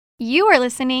You are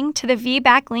listening to the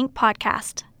VBAC Link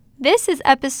podcast. This is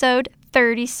episode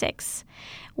 36.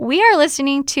 We are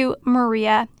listening to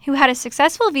Maria, who had a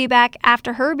successful VBAC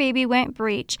after her baby went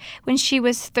breech when she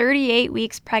was 38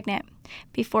 weeks pregnant.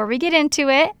 Before we get into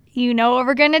it, you know what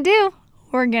we're going to do.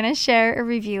 We're going to share a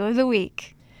review of the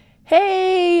week.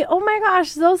 Hey, oh my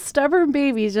gosh, those stubborn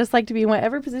babies just like to be in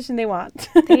whatever position they want.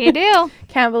 They do.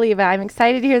 Can't believe it. I'm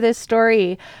excited to hear this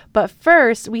story. But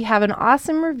first, we have an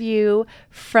awesome review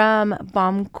from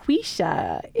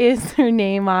Bomquisha is her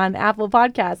name on Apple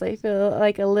Podcasts. I feel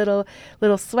like a little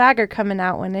swagger coming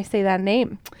out when I say that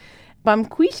name.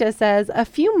 Bomquisha says, a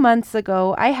few months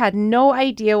ago, I had no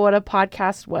idea what a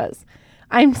podcast was.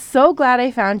 I'm so glad I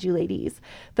found you ladies.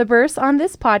 The births on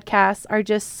this podcast are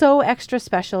just so extra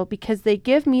special because they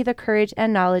give me the courage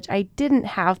and knowledge I didn't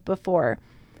have before.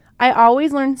 I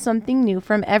always learn something new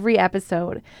from every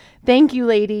episode. Thank you,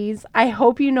 ladies. I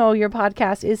hope you know your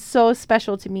podcast is so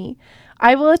special to me.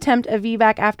 I will attempt a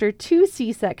VBAC after 2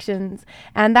 C-sections,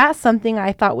 and that's something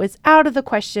I thought was out of the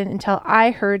question until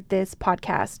I heard this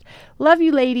podcast. Love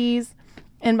you, ladies.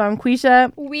 And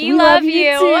Bomquisha, we love you.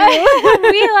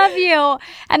 We love you.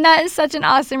 And that is such an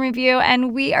awesome review.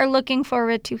 And we are looking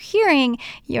forward to hearing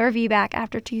your VBAC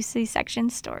after 2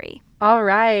 C-section story. All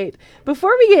right.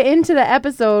 Before we get into the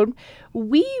episode,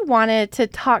 we wanted to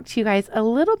talk to you guys a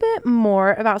little bit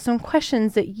more about some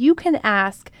questions that you can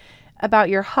ask about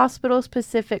your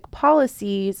hospital-specific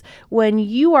policies when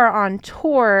you are on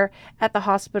tour at the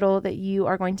hospital that you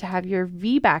are going to have your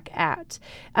VBAC at.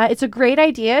 It's a great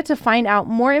idea to find out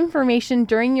more information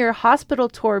during your hospital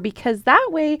tour because that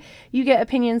way you get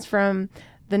opinions from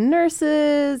the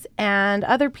nurses and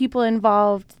other people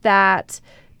involved that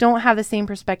don't have the same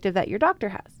perspective that your doctor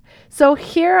has. So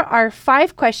here are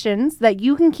 5 questions that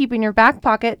you can keep in your back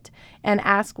pocket and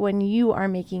ask when you are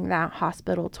making that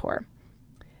hospital tour.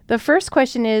 The first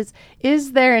question is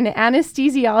there an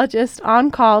anesthesiologist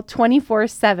on call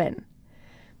 24/7?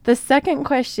 The second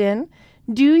question,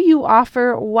 do you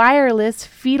offer wireless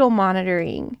fetal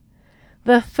monitoring?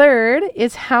 The third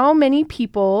is how many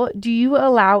people do you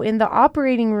allow in the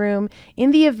operating room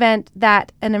in the event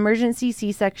that an emergency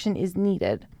C-section is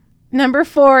needed? Number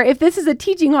 4, if this is a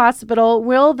teaching hospital,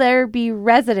 will there be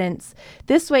residents?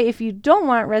 This way, if you don't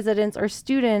want residents or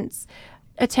students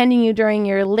attending you during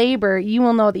your labor, you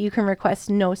will know that you can request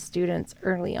no students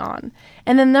early on.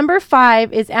 And then number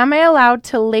 5 is, am I allowed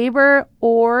to labor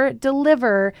or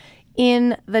deliver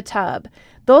in the tub?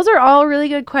 Those are all really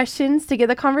good questions to get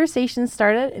the conversation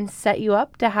started and set you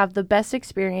up to have the best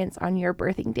experience on your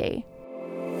birthing day.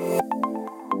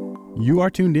 You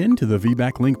are tuned in to the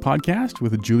VBAC Link podcast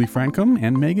with Julie Francom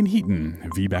and Megan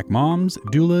Heaton, VBAC moms,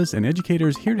 doulas, and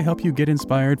educators here to help you get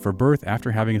inspired for birth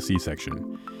after having a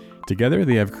C-section. Together,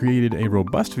 they have created a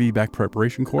robust VBAC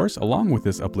preparation course along with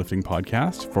this uplifting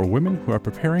podcast for women who are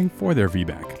preparing for their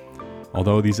VBAC.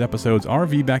 Although these episodes are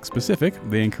VBAC specific,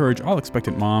 they encourage all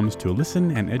expectant moms to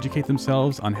listen and educate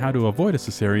themselves on how to avoid a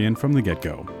cesarean from the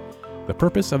get-go. The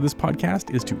purpose of this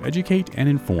podcast is to educate and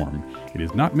inform. It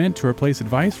is not meant to replace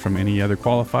advice from any other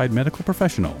qualified medical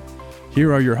professional.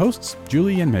 Here are your hosts,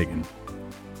 Julie and Megan.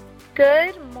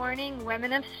 Good morning,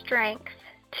 women of strength.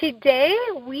 Today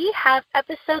we have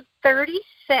episode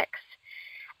 36,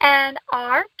 and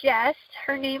our guest,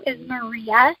 her name is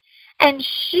Maria, and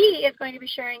she is going to be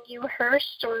sharing you her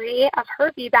story of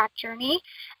her VBAC journey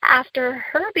after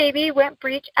her baby went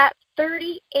breech at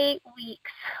 38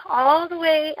 weeks. All the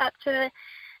way up to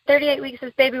 38 weeks,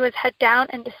 this baby was head down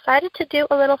and decided to do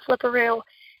a little flipperoo.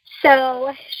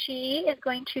 So she is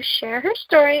going to share her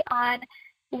story on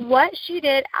what she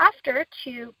did after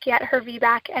to get her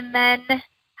VBAC and then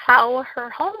how her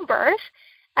home birth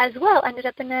as well ended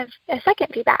up in a second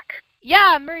VBAC.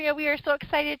 Yeah, Maria, we are so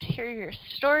excited to hear your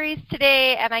stories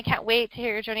today, and I can't wait to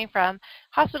hear your journey from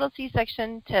hospital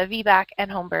C-section to VBAC and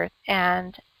home birth,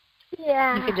 and you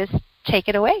can just take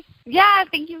it away. Yeah,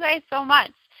 thank you guys so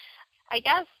much. I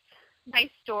guess my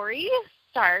story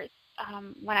starts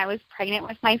when I was pregnant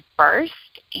with my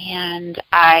first, and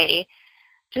I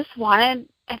just wanted,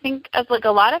 I think as like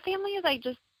a lot of families,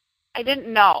 I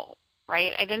didn't know.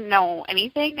 Right? I didn't know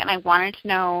anything, and I wanted to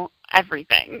know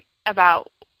everything about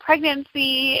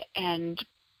pregnancy and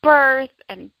birth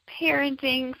and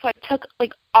parenting. So I took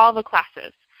like all the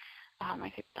classes.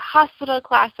 I took the hospital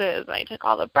classes. I took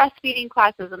all the breastfeeding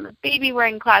classes and the baby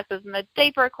wearing classes and the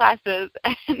diaper classes.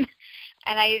 And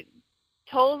I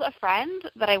told a friend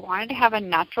that I wanted to have a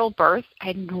natural birth. I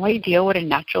had no idea what a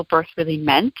natural birth really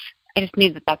meant. I just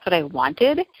knew that that's what I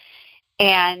wanted.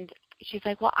 And she's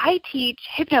like, well, I teach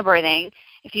hypnobirthing.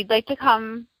 If you'd like to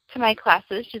come to my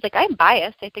classes, she's like, I'm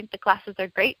biased. I think the classes are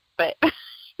great, but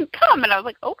come. And I was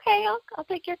like, okay, I'll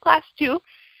take your class too.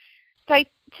 So I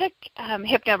took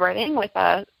hypnobirthing with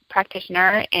a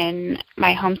practitioner in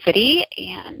my home city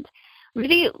and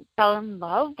really fell in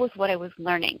love with what I was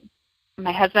learning.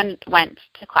 My husband went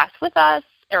to class with us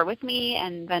or with me,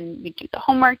 and then we'd do the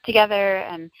homework together,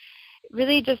 and it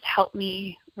really just helped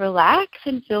me relax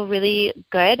and feel really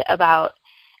good about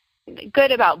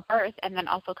birth, and then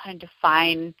also kind of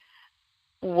define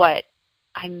what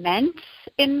I meant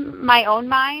in my own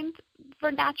mind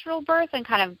for natural birth and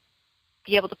kind of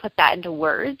be able to put that into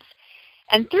words.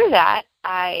 And through that,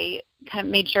 I kind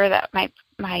of made sure that my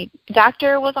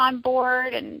doctor was on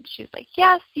board, and she was like,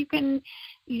 yes, you can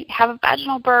have a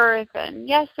vaginal birth, and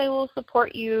yes, I will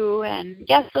support you, and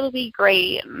yes, it'll be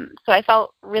great. And so I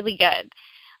felt really good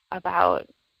about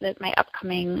my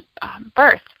upcoming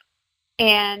birth.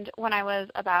 And when I was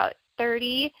about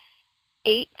 38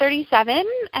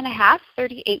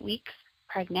 weeks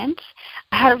pregnant,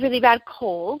 I had a really bad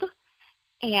cold,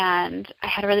 and I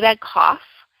had a really bad cough.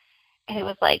 And it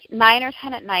was like 9 or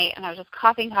 10 at night, and I was just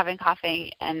coughing.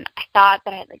 And I thought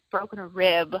that I had like broken a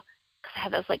rib because I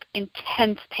had this like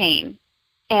intense pain.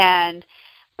 And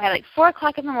by like 4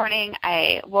 o'clock in the morning,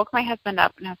 I woke my husband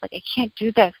up, and I was like, I can't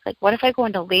do this. Like, what if I go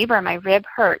into labor and my rib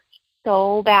hurts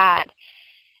so bad?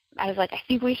 I was like, I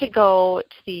think we should go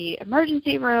to the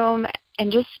emergency room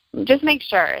and just make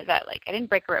sure that like I didn't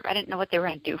break a rib. I didn't know what they were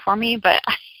going to do for me, but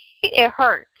it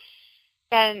hurt.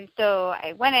 And so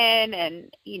I went in,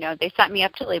 and, they sent me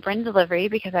up to labor and delivery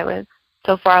because I was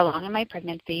so far along in my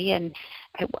pregnancy, and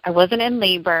I wasn't in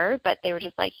labor, but they were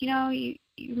just like, you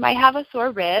might have a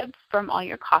sore rib from all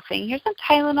your coughing. Here's some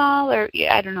Tylenol or,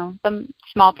 I don't know, some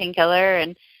small painkiller.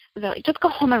 And they're like, just go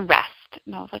home and rest.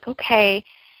 And I was like, okay.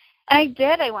 And I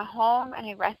did. I went home and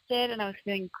I rested, and I was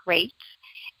feeling great.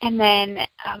 And then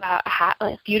about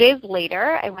a few days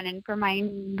later, I went in for my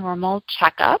normal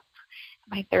checkup,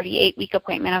 my 38-week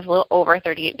appointment. I was a little over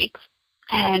 38 weeks.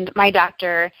 And my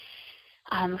doctor,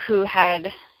 who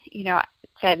had,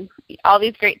 said all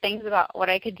these great things about what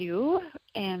I could do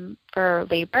for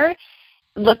labor,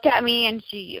 looked at me, and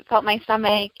she felt my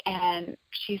stomach, and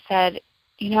she said,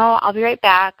 I'll be right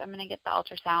back. I'm going to get the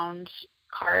ultrasound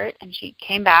cart. And she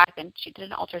came back, and she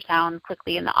did an ultrasound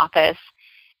quickly in the office.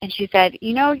 And she said,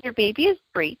 your baby is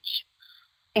breech,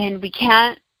 and we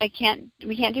can't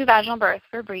do vaginal birth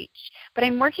for breech, but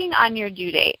I'm working on your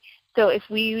due date. So if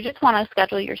you just want to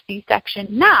schedule your C-section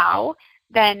now,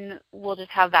 then we'll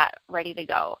just have that ready to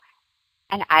go.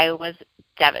 And I was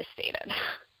devastated.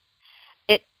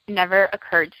 It never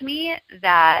occurred to me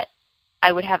that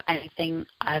I would have anything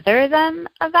other than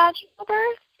a vaginal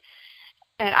birth.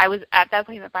 And I was at that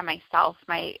point by myself.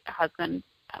 My husband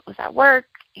was at work,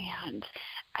 and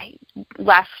I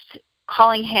left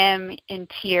calling him in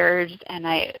tears, and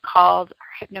I called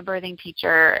our hypnobirthing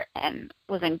teacher and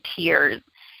was in tears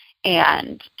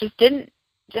and just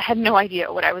had no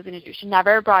idea what I was going to do. She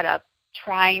never brought up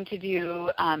trying to do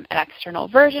an external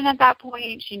version at that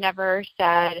point. She never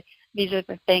said, these are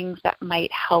the things that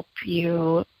might help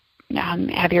you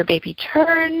have your baby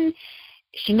turn.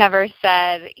 She never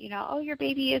said, your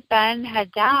baby is bent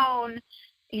head down.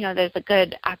 There's a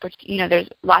good opportunity, there's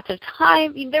lots of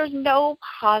time. There was no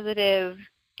positive,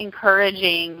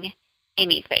 encouraging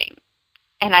anything.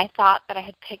 And I thought that I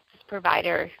had picked this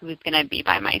provider who was going to be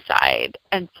by my side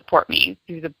and support me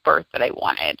through the birth that I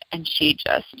wanted. And she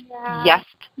just yesed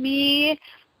me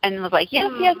and was like,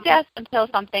 yes, until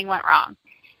something went wrong.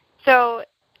 So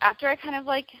after I kind of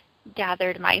like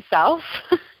gathered myself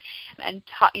and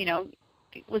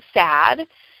was sad,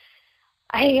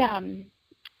 I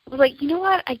was like, you know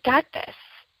what? I got this.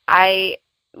 I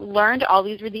learned all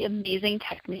these really amazing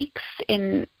techniques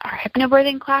in our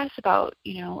hypnobirthing class about,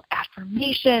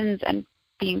 affirmations and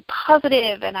being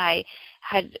positive. And I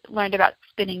had learned about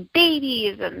spinning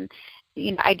babies. And,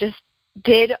 I just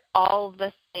did all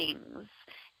the things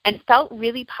and felt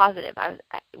really positive. I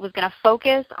was going to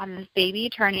focus on this baby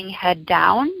turning head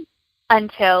down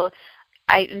until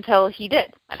he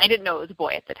did. And I didn't know it was a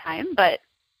boy at the time, but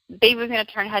the baby was going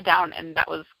to turn head down, and that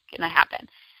was going to happen.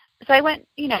 So I went,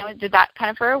 did that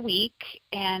kind of for a week,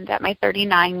 and at my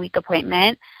 39-week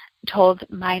appointment, told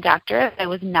my doctor I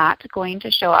was not going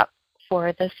to show up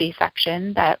for the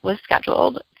C-section that was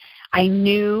scheduled. I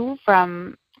knew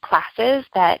from classes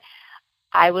that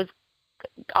I was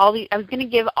going to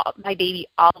give my baby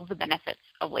all of the benefits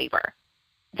of labor.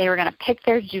 They were going to pick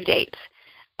their due date.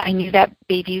 I knew that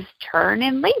babies turn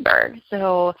in labor,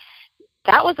 so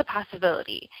that was a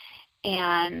possibility.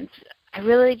 And I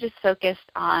really just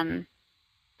focused on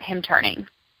him turning.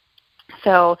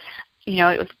 So,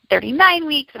 it was 39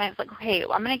 weeks, and I was like, okay,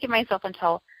 I'm going to give myself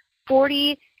until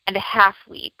 40 3.5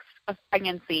 weeks of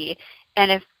pregnancy,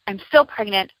 and if I'm still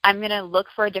pregnant, I'm going to look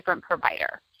for a different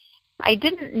provider. I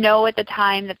didn't know at the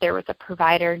time that there was a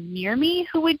provider near me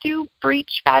who would do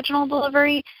breech vaginal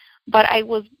delivery, but I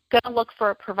was going to look for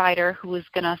a provider who was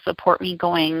going to support me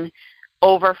going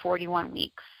over 41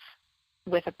 weeks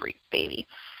with a breech baby,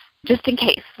 just in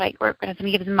case. Like, we're going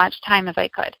to give as much time as I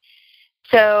could.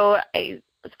 So it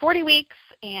was 40 weeks,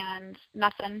 and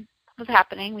nothing was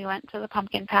happening. We went to the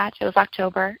pumpkin patch. It was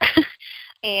October,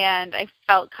 and I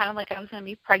felt kind of like I was going to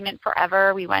be pregnant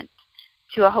forever. We went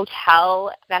to a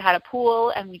hotel that had a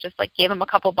pool, and we just gave them a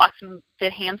couple bucks and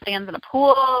did handstands in a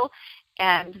pool,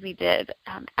 and we did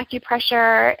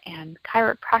acupressure and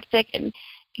chiropractic and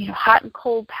hot and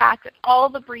cold packs and all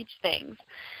the breech things,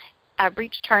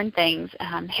 breech turn things,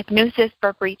 hypnosis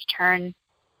for breech turn.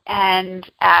 And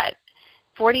at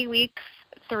 40 weeks,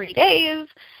 3 days,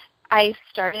 I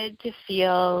started to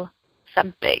feel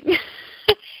something.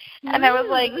 And I was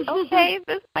like, okay,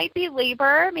 this might be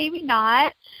labor, maybe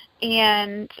not.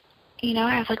 And,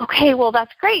 I was like, okay, well,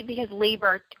 that's great because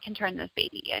labor can turn this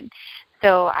baby. And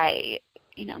so I,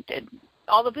 did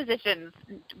all the positions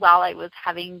while I was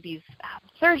having these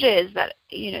surges that,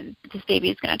 this baby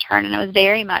is going to turn. And I was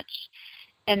very much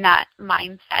in that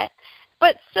mindset,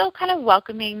 but still kind of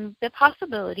welcoming the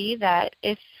possibility that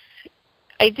if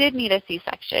I did need a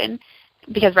C-section,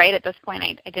 because right at this point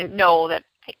I didn't know that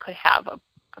I could have a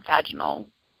vaginal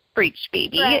breech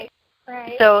baby.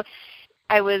 Right. So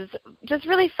I was just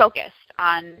really focused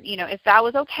on, if that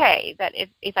was okay, that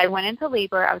if I went into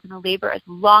labor, I was going to labor as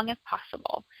long as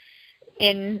possible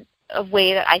in a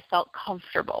way that I felt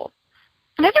comfortable.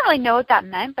 And I didn't really know what that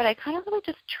meant, but I kind of really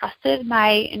just trusted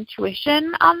my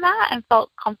intuition on that and felt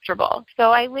comfortable.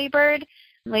 So I labored.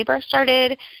 Labor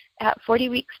started at 40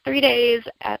 weeks, 3 days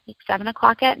at 7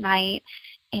 o'clock at night,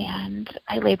 and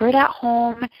I labored at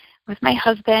home with my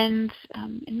husband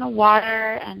in the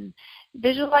water and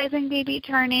visualizing baby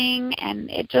turning, and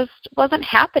it just wasn't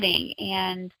happening.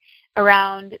 And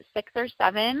around 6 or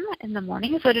 7 in the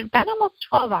morning, so it had been almost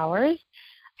 12 hours,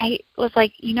 I was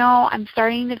like, I'm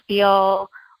starting to feel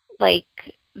like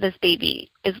this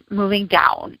baby is moving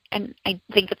down, and I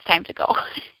think it's time to go.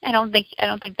 I don't think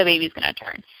the baby's going to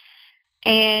turn.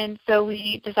 And so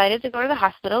we decided to go to the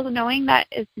hospital, knowing that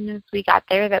as soon as we got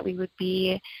there that we would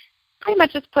be pretty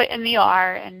much just put in the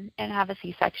ER and have a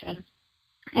C-section.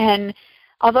 And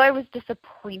although I was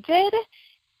disappointed,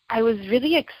 I was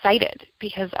really excited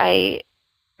because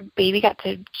baby got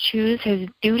to choose his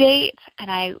due date,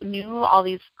 and I knew all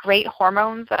these great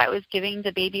hormones that I was giving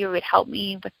the baby would help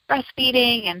me with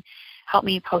breastfeeding and help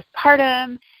me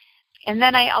postpartum. And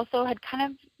then I also had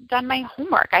kind of done my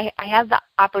homework. I had the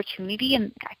opportunity,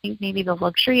 and I think maybe the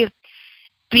luxury of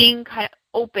being kind of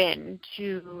open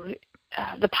to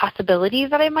the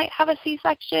possibilities that I might have a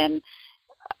C-section,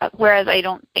 whereas I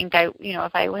don't think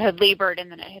if I had labored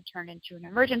and then it had turned into an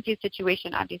emergency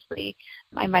situation, obviously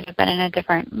I might have been in a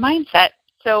different mindset.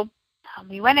 So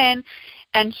we went in,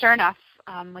 and sure enough,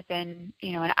 within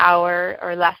an hour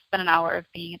or less than an hour of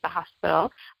being at the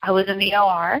hospital, I was in the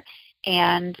OR,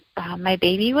 and my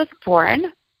baby was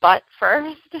born, butt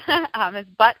first. His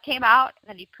butt came out, and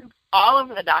then he pooped all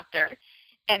over the doctor,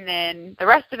 and then the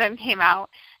rest of him came out.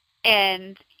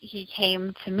 And he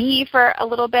came to me for a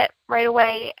little bit right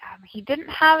away. He didn't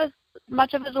have as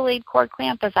much of a delayed cord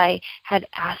clamp as I had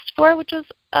asked for, which was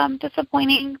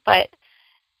disappointing, but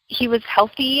he was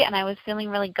healthy, and I was feeling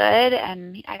really good,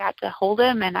 and I got to hold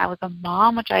him, and I was a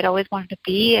mom, which I'd always wanted to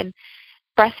be, and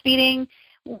breastfeeding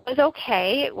was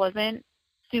okay. It wasn't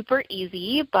super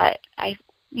easy, but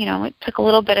it took a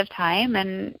little bit of time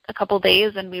and a couple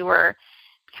days, and we were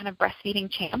kind of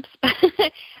breastfeeding champs.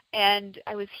 And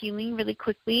I was healing really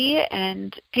quickly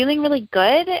and feeling really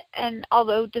good. And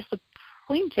although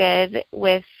disappointed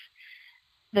with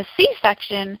the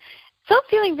C-section, still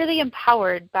feeling really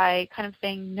empowered by kind of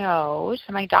saying no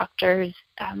to my doctor's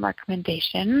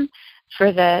recommendation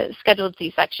for the scheduled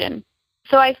C-section.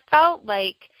 So I felt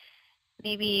like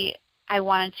maybe I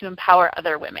wanted to empower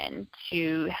other women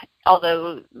to,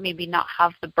 although maybe not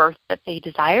have the birth that they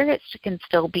desire, it can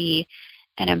still be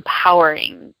an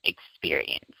empowering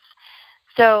experience.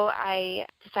 So I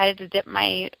decided to dip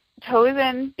my toes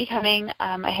in becoming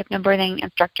a hypnobirthing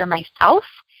instructor myself.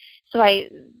 So I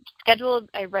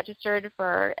registered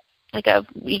for a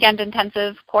weekend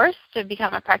intensive course to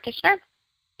become a practitioner.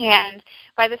 And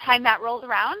by the time that rolled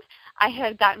around, I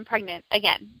had gotten pregnant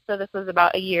again. So this was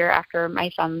about a year after my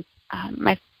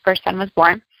first son was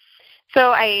born.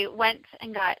 So I went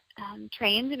and got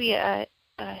trained to be a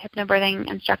hypnobirthing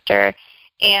instructor,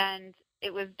 and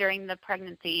it was during the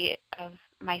pregnancy of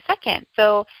my second.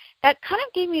 So that kind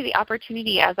of gave me the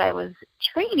opportunity as I was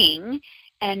training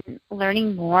and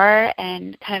learning more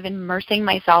and kind of immersing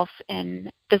myself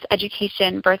in this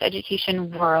birth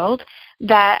education world,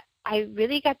 that I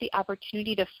really got the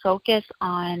opportunity to focus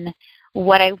on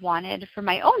what I wanted for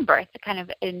my own birth, kind of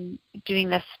in doing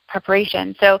this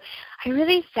preparation. So I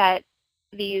really set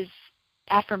these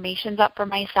affirmations up for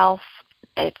myself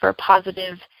for a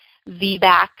positive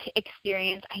VBAC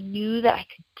experience. I knew that I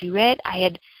could do it. I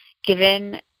had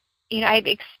I'd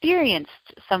experienced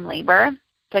some labor,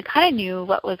 so I kind of knew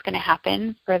what was going to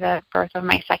happen for the birth of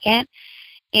my second.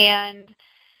 And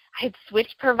I had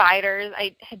switched providers.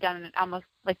 I had done it almost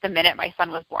like the minute my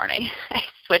son was born. I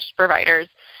switched providers.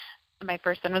 My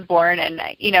first son was born, and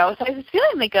so I was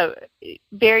feeling like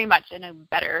very much in a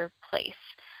better place.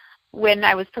 When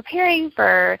I was preparing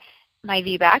for my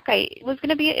VBAC, it was going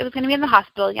to be in the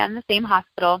hospital again, the same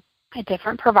hospital, a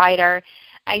different provider.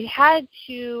 I had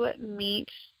to meet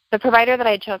the provider that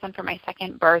I had chosen for my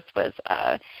second birth was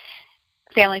a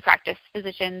family practice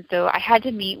physician, so I had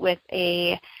to meet with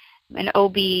an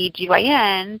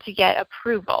OB/GYN to get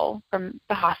approval from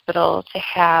the hospital to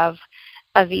have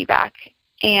a VBAC.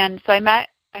 And so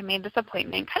I made this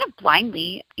appointment kind of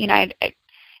blindly. I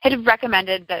had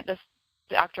recommended that this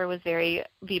doctor was very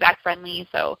VBAC friendly,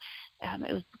 so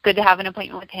it was good to have an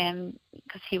appointment with him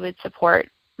because he would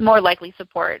more likely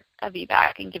support a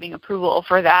VBAC and giving approval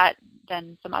for that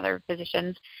than some other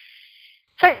physicians.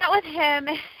 So I met with him,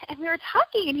 and we were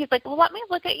talking, and he's like, well, let me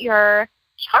look at your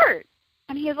chart.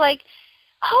 And he's like,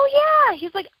 oh, yeah.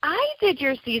 He's like, I did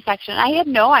your C-section. I had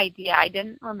no idea. I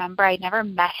didn't remember. I'd never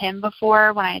met him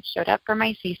before when I had showed up for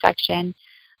my C-section.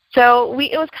 So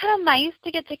it was kind of nice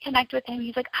to get to connect with him.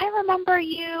 He's like, I remember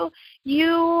you.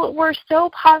 You were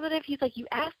so positive. He's like, you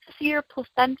asked to see your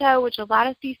placenta, which a lot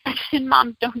of C-section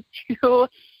moms don't do.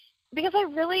 Because I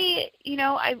really,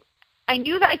 I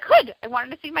knew that I could. I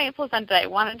wanted to see my placenta. I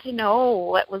wanted to know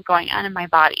what was going on in my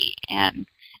body. And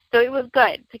so it was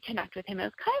good to connect with him. It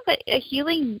was kind of a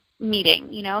healing meeting.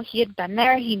 He had been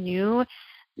there. He knew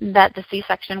that the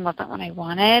C-section wasn't what I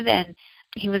wanted, and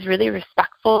he was really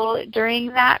respectful during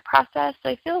that process. So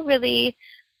I feel really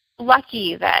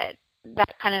lucky that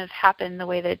kind of happened the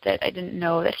way that it did. I didn't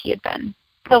know that he had been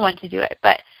the one to do it.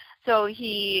 But so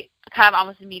he kind of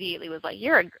almost immediately was like,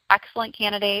 you're an excellent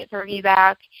candidate for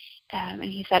VBAC. And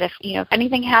he said, if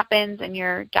anything happens and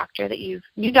your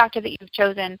new doctor that you've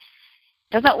chosen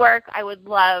doesn't work, I would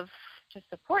love to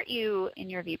support you in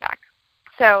your VBAC.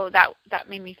 So that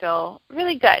made me feel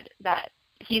really good that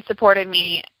he supported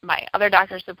me, my other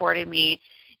doctor supported me,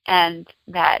 and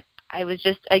that I was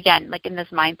just, again, like in this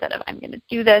mindset of I'm going to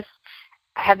do this.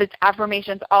 I have these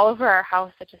affirmations all over our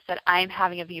house that just said I'm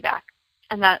having a VBAC.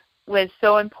 And that was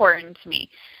so important to me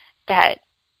that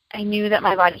I knew that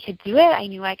my body could do it. I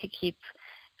knew I could keep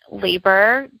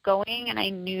labor going, and I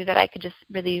knew that I could just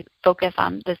really focus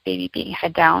on this baby being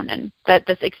head down, and that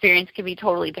this experience could be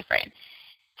totally different.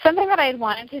 Something that I had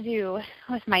wanted to do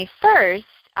with my first,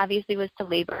 obviously, was to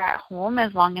labor at home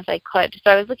as long as I could.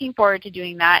 So I was looking forward to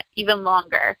doing that even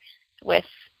longer with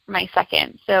my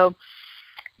second. So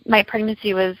my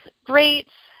pregnancy was great.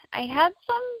 I had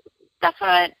some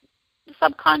definite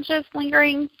subconscious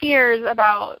lingering fears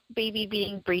about baby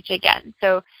being breech again.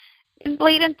 So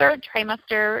late in third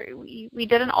trimester, we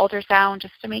did an ultrasound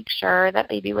just to make sure that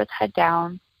baby was head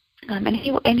down, and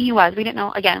he was. We didn't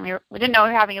know. Again, we didn't know we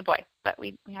were having a boy, but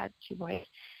we had two boys.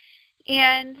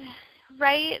 And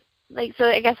so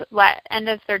I guess end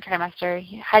of third trimester,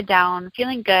 head down,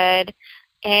 feeling good.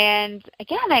 And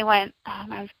again, I went.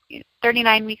 I was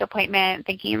 39-week appointment,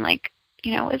 thinking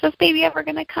is this baby ever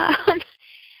going to come?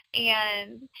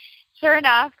 And sure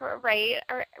enough, right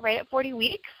at 40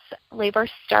 weeks, labor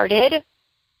started,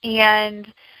 and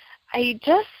I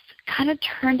just kind of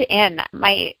turned in.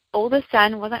 My oldest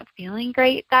son wasn't feeling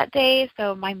great that day,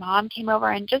 so my mom came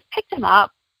over and just picked him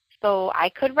up so I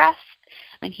could rest.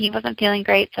 And he wasn't feeling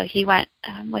great, so he went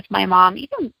with my mom.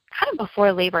 Even kind of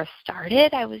before labor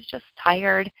started, I was just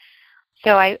tired,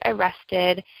 so I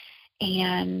rested.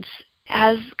 And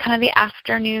as kind of the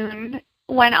afternoon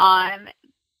went on,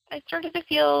 I started to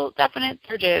feel definite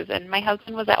surges, and my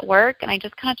husband was at work, and I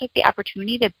just kind of took the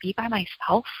opportunity to be by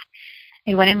myself.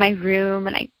 I went in my room,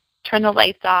 and I turned the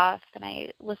lights off, and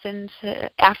I listened to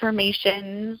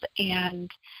affirmations and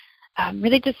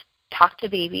really just talked to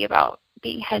baby about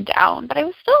being head down. But I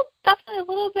was still definitely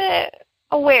a little bit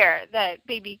aware that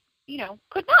baby,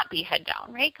 could not be head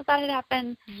down, right? Because that had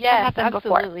happened. Yes,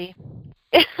 absolutely.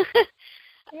 Before.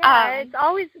 It's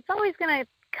always going to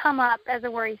come up as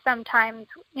a worry sometimes,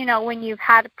 when you've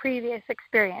had a previous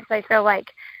experience. I feel like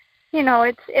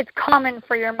it's common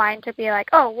for your mind to be like,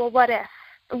 oh, well, what if?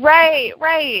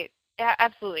 Right. Yeah,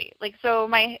 absolutely. Like, so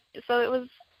it was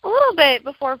a little bit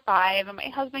before 5, and my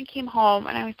husband came home,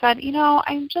 and I said,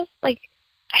 I'm just like,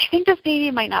 I think this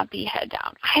baby might not be head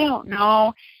down. I don't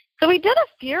know. So we did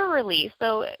a fear release.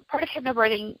 So part of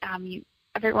hypnobirthing,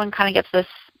 everyone kind of gets this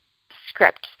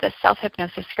script, this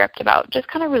self-hypnosis script about just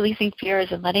kind of releasing fears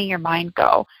and letting your mind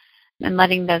go and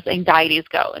letting those anxieties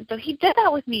go. And so he did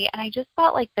that with me, and I just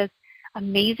felt like this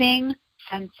amazing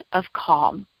sense of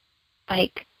calm.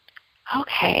 Like,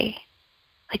 okay,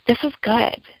 like this is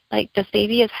good. Like this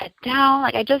baby is head down.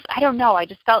 Like I don't know. I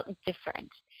just felt different.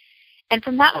 And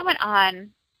from that moment on,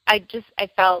 I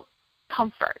felt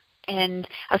comfort. And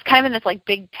I was kind of in this like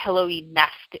big pillowy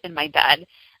nest in my bed.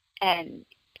 And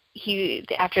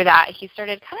after that, he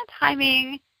started kind of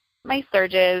timing my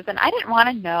surges, and I didn't want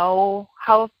to know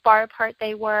how far apart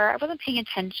they were. I wasn't paying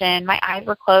attention. My eyes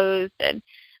were closed, and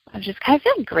I was just kind of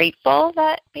feeling grateful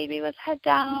that baby was head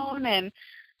down. And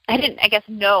I didn't, I guess,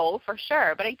 know for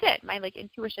sure, but I did. My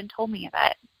intuition told me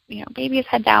that, baby is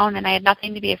head down, and I had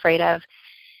nothing to be afraid of.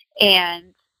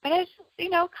 But I was just,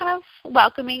 kind of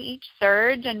welcoming each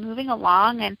surge and moving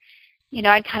along. And,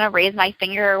 I'd kind of raise my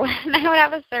finger when I would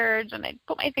have a surge, and I'd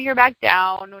put my finger back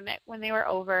down when they were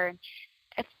over. And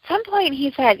at some point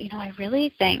he said, I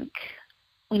really think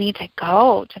we need to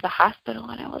go to the hospital.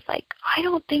 And I was like, I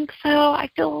don't think so. I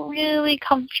feel really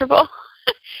comfortable.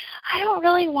 I don't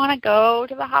really want to go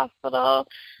to the hospital.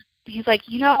 He's like,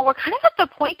 we're kind of at the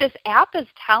point this app is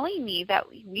telling me that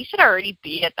we should already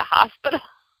be at the hospital.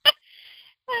 And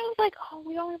I was like, oh,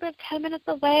 we only live 10 minutes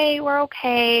away. We're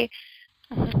okay.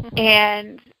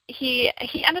 And he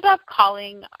ended up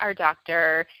calling our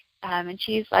doctor, and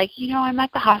she's like, I'm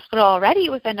at the hospital already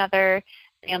with another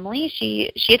family.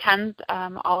 She attends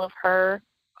all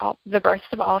the births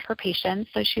of all of her patients.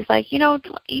 So she's like, you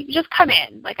just come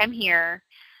in. Like, I'm here.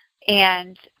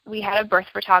 And we had a birth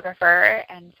photographer,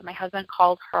 and so my husband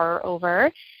called her over.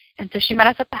 And so she met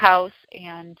us at the house,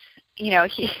 and,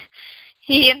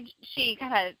 he and she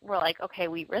kind of were like, okay,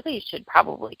 we really should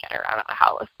probably get her out of the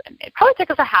house. And it probably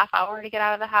took us a half hour to get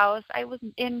out of the house. I was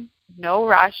in no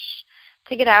rush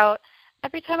to get out.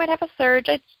 Every time I'd have a surge,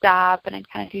 I'd stop, and I'd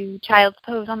kind of do child's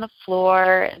pose on the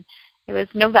floor. And it was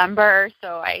November,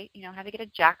 so I, had to get a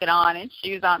jacket on and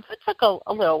shoes on. So it took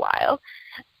a little while.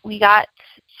 We got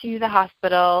to the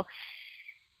hospital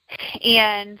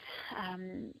and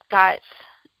got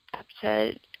up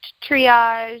to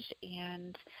triage,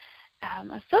 and I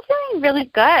was still feeling really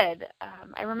good.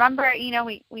 I remember,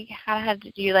 we kind of had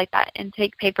to do like that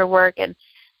intake paperwork, and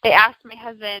they asked my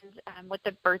husband what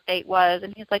the birth date was,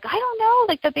 and he's like, I don't know,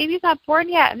 like the baby's not born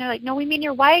yet. And they're like, no, we mean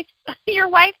your wife's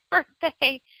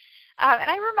birthday. And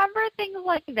I remember things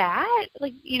like that,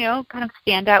 like, kind of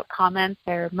standout comments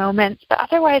or moments. But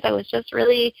otherwise, I was just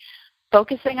really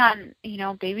focusing on,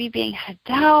 baby being head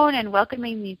down and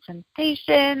welcoming these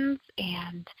sensations,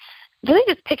 and really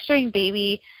just picturing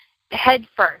baby head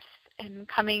first and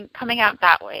coming out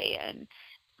that way,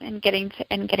 and getting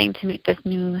to meet this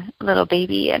new little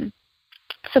baby. And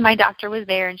so my doctor was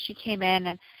there, and she came in,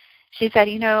 and she said,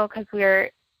 because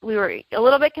we were a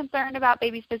little bit concerned about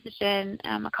baby's position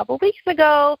a couple weeks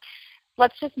ago,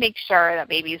 let's just make sure that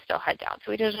baby is still head down.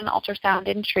 So we did an ultrasound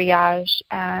in triage,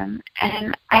 and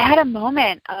I had a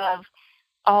moment of,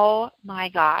 oh my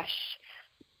gosh,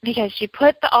 because she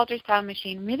put the ultrasound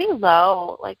machine really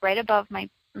low, like right above my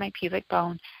pubic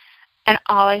bone, and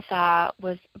all I saw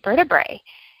was vertebrae.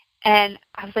 And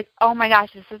I was like, oh my gosh,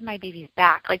 this is my baby's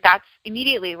back. Like, that's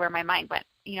immediately where my mind went.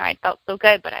 I felt so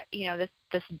good, but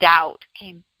this doubt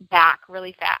came back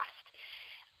really fast.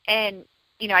 And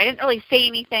I didn't really say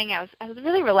anything. I was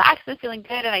really relaxed and feeling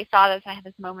good, and I saw this, and I had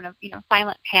this moment of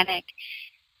silent panic.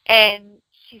 And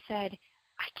she said,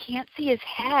 I can't see his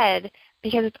head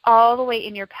because it's all the way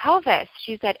in your pelvis.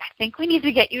 She said, I think we need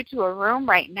to get you to a room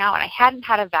right now. And I hadn't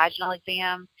had a vaginal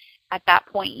exam at that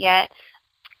point yet.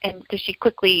 And so she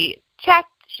quickly checked.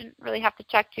 She didn't really have to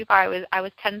check too far. I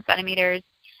was 10 centimeters,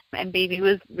 and baby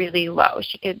was really low.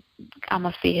 She could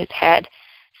almost see his head.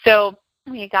 So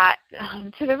we got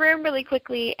to the room really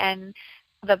quickly, and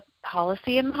the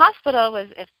policy in the hospital was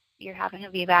if you're having a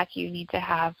VBAC, you need to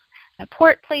have a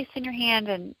port placed in your hand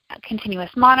and continuous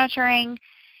monitoring.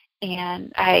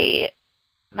 And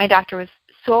my doctor was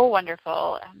so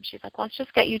wonderful. She's like, well, let's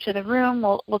just get you to the room.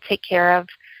 We'll take care of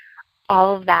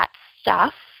all of that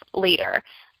stuff later.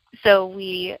 So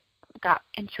we got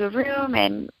into a room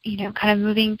and, kind of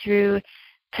moving through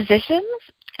positions.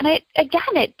 And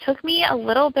it took me a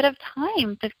little bit of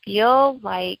time to feel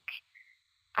like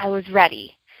I was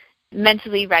ready.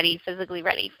 mentally ready, physically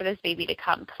ready for this baby to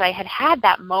come, because I had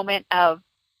that moment of,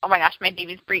 oh my gosh, my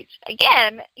baby's breached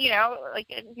again, like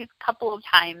a couple of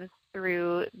times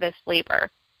through this labor,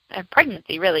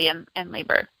 pregnancy really, and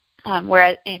labor,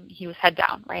 where he was head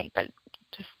down, right? But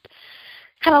just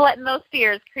kind of letting those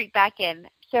fears creep back in.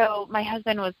 So my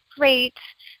husband was great,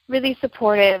 really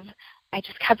supportive. I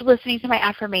just kept listening to my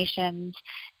affirmations,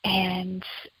 and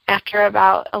after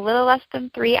about a little less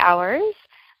than 3 hours,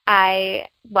 I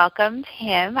welcomed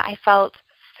him. I felt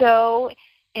so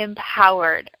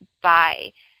empowered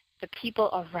by the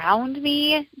people around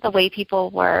me, the way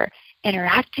people were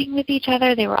interacting with each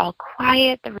other. They were all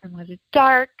quiet. The room was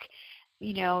dark.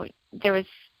 There was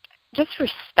just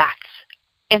respect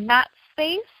in that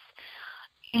space.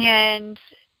 And,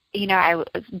 I was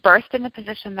birthed in the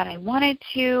position that I wanted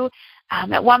to.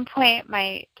 At one point,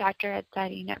 my doctor had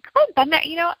said, because I've been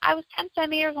there, I was 10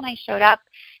 centimeters when I showed up.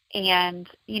 And,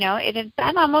 it had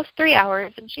been almost 3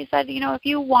 hours. And she said, if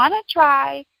you want to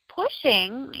try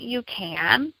pushing, you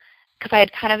can. Because I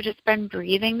had kind of just been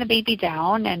breathing the baby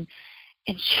down. And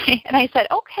I said,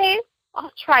 okay,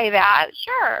 I'll try that.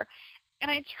 Sure. And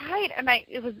I tried. And I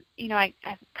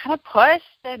kind of pushed.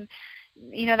 And,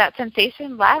 that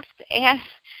sensation left. And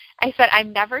I said,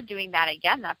 I'm never doing that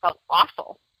again. That felt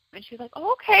awful. And she was like,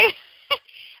 oh, okay.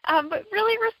 But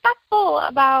really respectful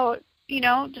about,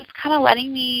 just kind of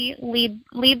letting me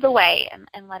lead the way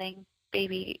and letting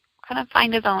baby kind of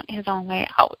find his own way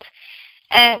out.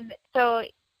 And so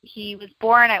he was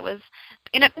born. I was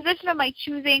in a position of my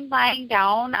choosing, lying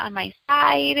down on my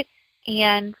side,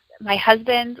 and my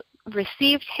husband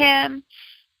received him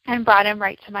and brought him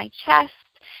right to my chest.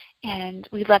 And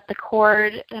we let the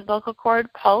vocal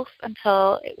cord pulse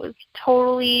until it was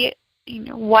totally,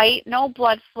 white, no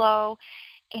blood flow.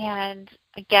 And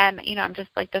again, I'm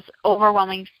just like this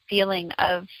overwhelming feeling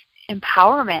of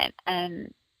empowerment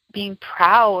and being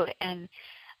proud and,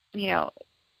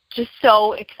 just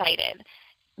so excited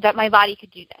that my body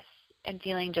could do this and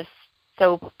feeling just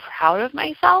so proud of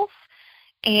myself.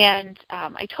 And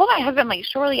I told my husband,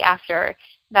 shortly after,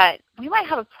 that we might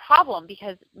have a problem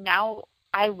because now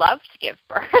I love to give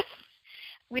birth.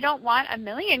 We don't want 1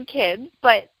 million kids,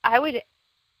 but I would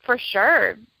for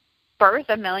sure birth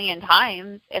 1 million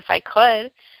times if I could.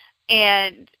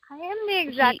 And I am the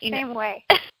exact same way,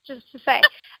 just to say.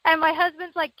 And my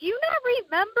husband's like, do you not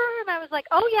remember? And I was like,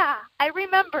 oh, yeah, I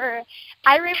remember.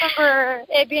 I remember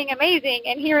it being amazing,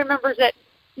 and he remembers it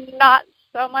not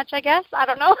so much, I guess. I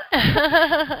don't know.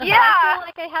 Yeah. I feel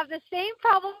like I have the same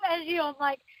problem as you. I'm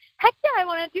like, heck yeah, I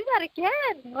want to do that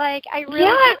again. I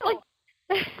really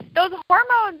do. Those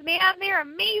hormones, man, they're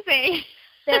amazing.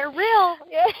 They're real.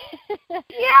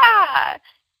 Yeah.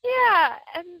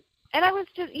 And I was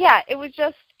just,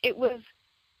 it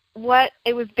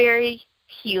was very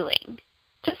healing.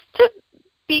 Just to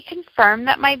be confirmed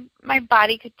that my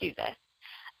body could do this.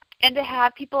 And to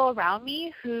have people around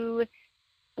me who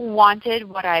wanted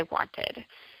what I wanted.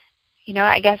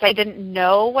 I guess I didn't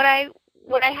know what I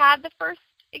had the first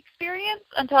experience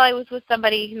until I was with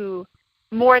somebody who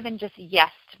more than just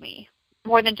yes'd me,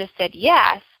 more than just said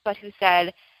yes, but who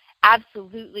said,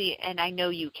 absolutely, and I know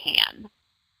you can,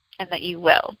 and that you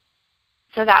will.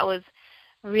 So that was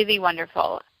really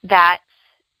wonderful. That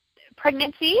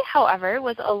pregnancy, however,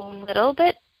 was a little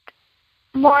bit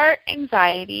more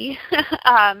anxiety.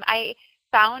 I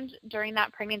found during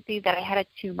that pregnancy that I had a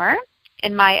tumor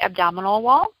in my abdominal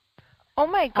wall. Oh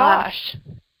my gosh.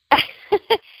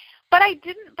 But I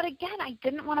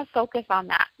didn't want to focus on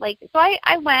that. So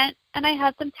I went and I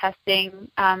had some testing.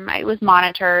 I was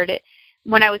monitored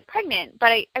when I was pregnant, but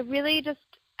I really just,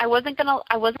 I wasn't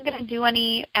gonna do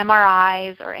any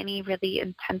MRIs or any really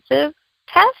intensive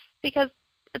tests because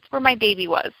it's where my baby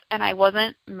was, and I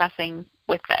wasn't messing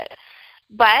with it.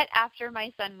 But after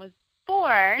my son was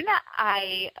born,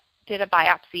 I did a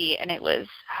biopsy, and it was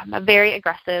a very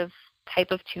aggressive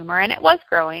type of tumor, and it was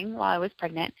growing while I was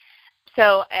pregnant.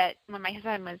 So when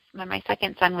my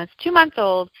second son was 2 months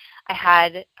old, I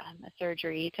had a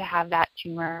surgery to have that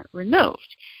tumor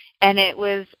removed. And it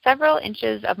was several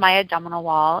inches of my abdominal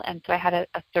wall, and so I had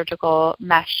a surgical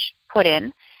mesh put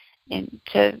in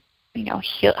to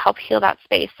help heal that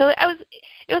space. So it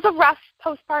was a rough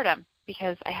postpartum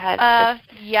because I had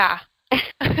yeah.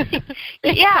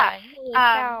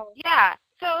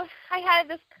 So I had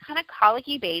this kind of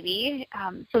colicky baby.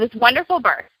 So this wonderful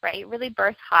birth, right? Really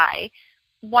birth high,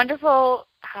 wonderful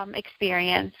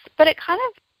experience, but it kind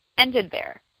of ended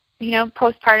there.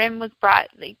 Postpartum was brought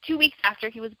 2 weeks after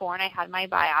he was born. I had my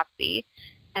biopsy,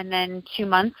 and then 2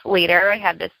 months later, I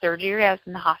had this surgery. I was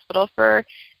in the hospital for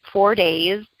 4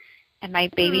 days, and my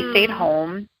baby stayed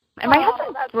home. And my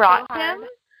husband brought him.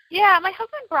 Yeah, my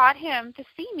husband brought him to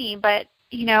see me, but,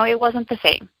 it wasn't the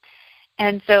same.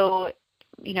 And so,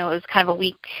 it was kind of a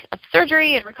week of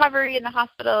surgery and recovery in the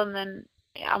hospital, and then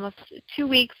almost 2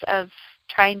 weeks of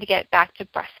trying to get back to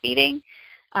breastfeeding.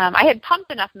 I had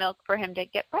pumped enough milk for him to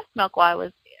get breast milk while I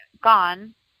was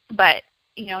gone, but,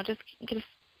 he was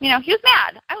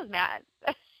mad. I was mad,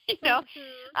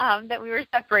 that we were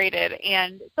separated.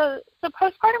 And so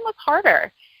postpartum was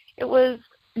harder. It was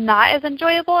not as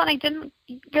enjoyable, and I didn't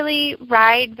really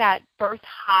ride that birth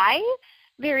high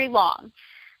very long.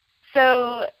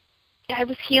 So I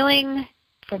was healing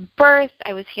from birth.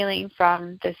 I was healing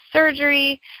from the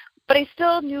surgery, but I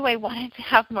still knew I wanted to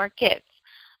have more kids.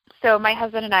 So my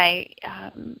husband and I,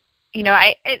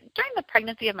 during the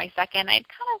pregnancy of my second, I'd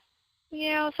kind of,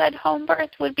 said home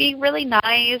birth would be really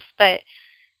nice, but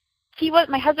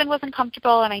my husband wasn't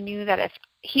comfortable, and I knew that if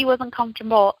he wasn't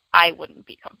comfortable, I wouldn't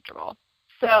be comfortable.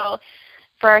 So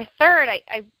for our third,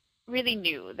 I really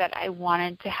knew that I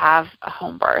wanted to have a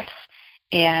home birth,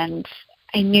 and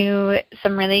I knew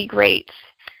some really great.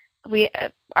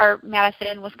 Our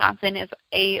Madison, Wisconsin is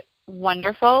a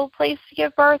wonderful place to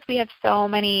give birth. We have so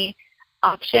many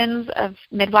options of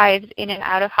midwives in and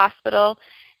out of hospital,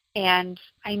 and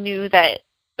I knew that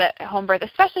home birth,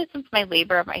 especially since my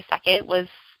labor of my second was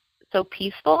so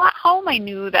peaceful at home, I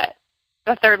knew that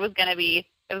the third was going to be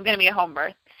a home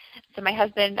birth. So my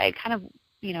husband, I kind of,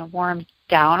 wore him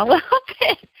down a little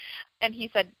bit, and he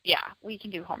said, yeah, we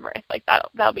can do home birth. Like,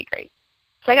 that'll be great.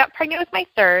 So I got pregnant with my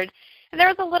third, and there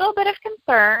was a little bit of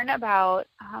concern about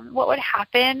what would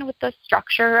happen with the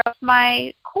structure of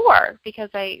my core, because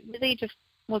I really just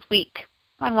was weak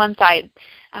on one side.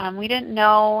 We didn't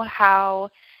know how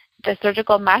the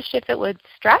surgical mesh, if it would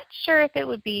stretch or if it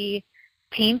would be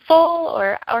painful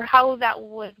or how that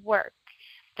would work.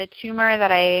 The tumor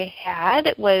that I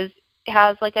had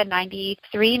has like a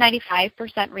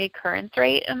 95% recurrence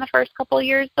rate in the first couple of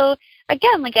years. So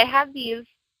again, like, I had these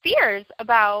fears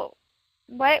about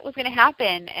what was going to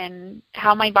happen and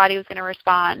how my body was going to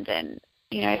respond, and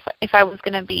if I was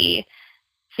going to be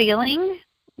feeling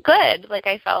good like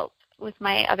I felt with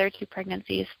my other two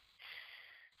pregnancies.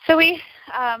 So we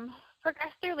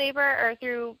progressed through labor or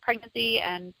through pregnancy,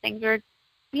 and things were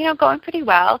going pretty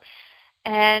well.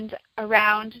 And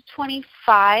around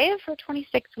 25 or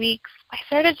 26 weeks, I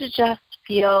started to just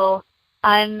feel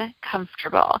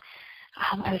uncomfortable.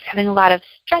 I was having a lot of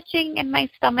stretching in my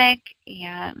stomach,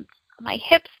 and my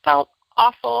hips felt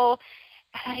awful.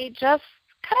 And I just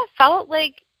kind of felt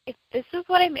like, if this is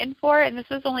what I'm in for, and this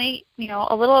is only,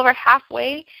 a little over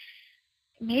halfway,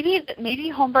 maybe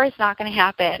home birth's not going to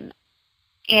happen.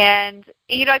 And,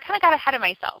 I kind of got ahead of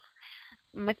myself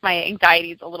with my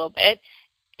anxieties a little bit,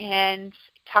 and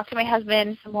talked to my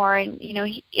husband some more. And,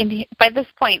 by this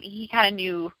point, he kind of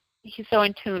knew, he's so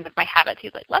in tune with my habits.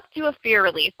 He's like, let's do a fear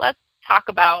relief. Let's talk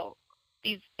about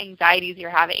these anxieties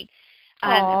you're having.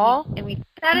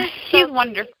 He's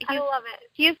wonderful. I love it.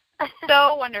 He's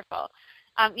so wonderful.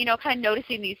 Kind of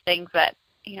noticing these things that,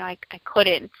 I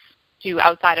couldn't do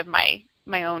outside of my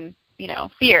own,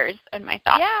 fears and my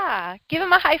thoughts. Yeah. Give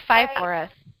him a high five for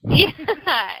us. Yeah,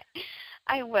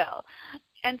 I will.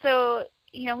 And so,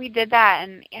 we did that,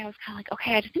 and I was kind of like,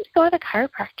 okay, I just need to go to the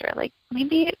chiropractor. Like,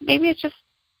 maybe it's just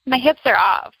my hips are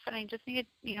off, and I just need,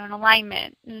 an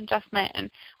alignment, an adjustment.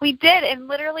 And we did, and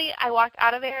literally I walked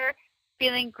out of there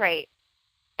feeling great,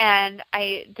 and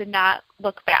I did not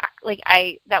look back. Like,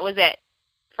 that was it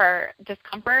for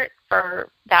discomfort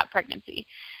for that pregnancy.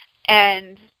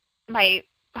 And my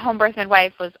home birth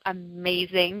midwife was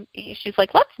amazing. She's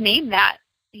like, let's name that,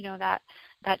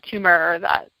 that tumor or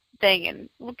that thing, and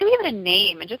we'll give it a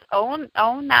name, and just own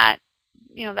that,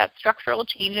 that structural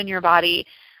change in your body.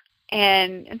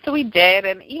 And so we did,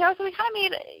 and so we kind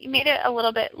of made it a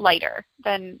little bit lighter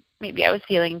than maybe I was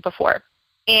feeling before.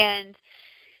 And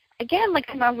again, like,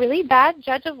 I'm a really bad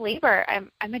judge of labor.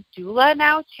 I'm a doula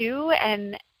now too,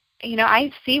 and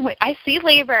I see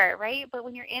labor, right? But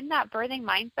when you're in that birthing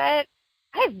mindset,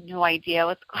 I have no idea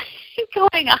what's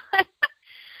going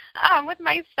on with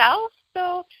myself.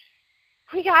 So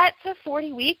we got to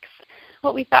 40 weeks,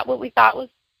 what we thought was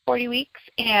 40 weeks,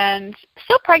 and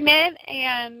still pregnant,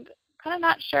 and kind of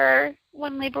not sure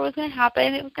when labor was going to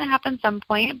happen. It was going to happen some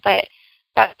point, but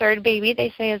that third baby,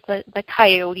 they say, is the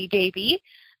coyote baby.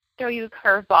 Throw you a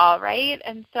curveball, right?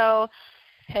 And so,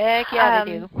 heck yeah,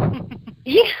 they do.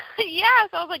 Yeah,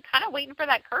 so I was like kind of waiting for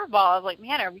that curveball. I was like,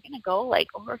 man, are we going to go like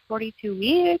over 42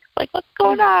 weeks? Like, what's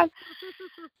going on?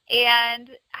 And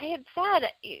I had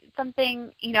said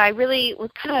something, I really was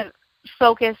kind of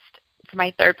focused for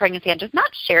my third pregnancy on just not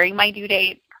sharing my due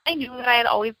date. I knew that I had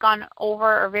always gone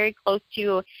over or very close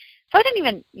to So I didn't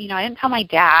even, I didn't tell my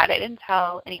dad. I didn't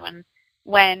tell anyone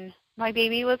when my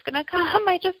baby was going to come.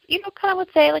 I just, kind of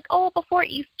would say like, oh, before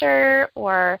Easter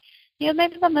or,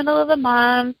 maybe the middle of the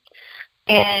month.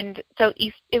 And so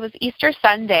it was Easter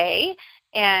Sunday,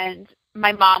 and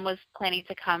my mom was planning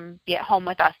to come be at home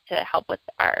with us to help with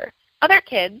our other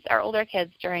kids, our older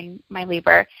kids during my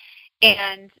labor.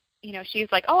 And,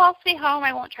 she's like, oh, I'll stay home.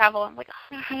 I won't travel. I'm like,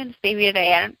 oh, I'm having this baby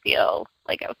today. I didn't feel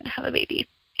like I was going to have a baby.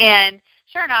 And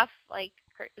sure enough, like,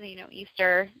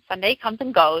 Easter Sunday comes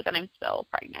and goes, and I'm still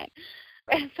pregnant.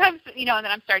 And so and then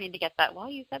I'm starting to get that, well,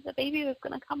 you said the baby was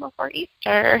going to come before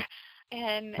Easter.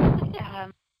 And,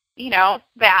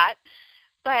 that.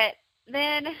 But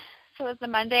then, so it was the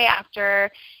Monday after,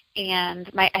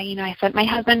 and I sent my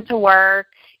husband to work,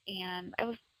 and I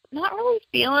was not really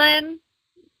feeling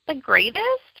the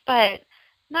greatest, but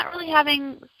not really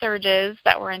having surges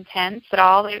that were intense at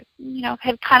all. They,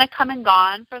 had kind of come and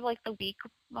gone for like the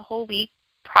whole week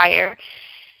prior.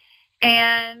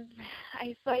 And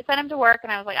I sent him to work,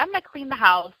 and I was like, I'm going to clean the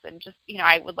house, and just,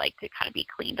 I would like to kind of be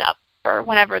cleaned up for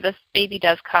whenever this baby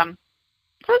does come.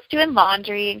 So I was doing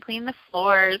laundry and cleaning the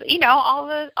floors,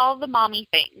 all the mommy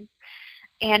things.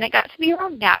 And it got to be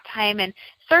around nap time, and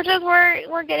surges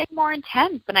were getting more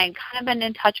intense. And I'd kind of been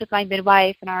in touch with my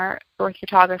midwife and our birth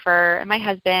photographer and my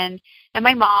husband and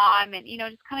my mom, and,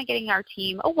 just kind of getting our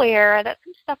team aware that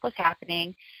some stuff was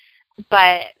happening.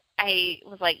 But I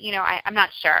was like, I'm not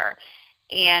sure.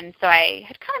 And so I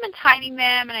had kind of been timing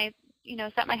them, and I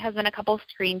sent my husband a couple of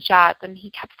screenshots, and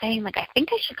he kept saying, like, I think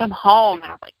I should come home.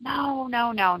 And I was like, no,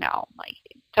 like,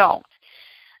 don't.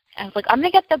 I was like, I'm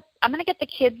gonna get the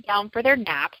kids down for their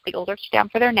naps, the older two down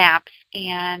for their naps,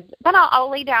 and then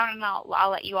I'll lay down and I'll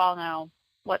let you all know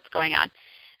what's going on.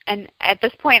 And at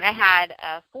this point, I had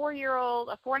a 4-year-old,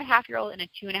 a 4.5-year-old, and a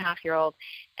 2.5-year-old,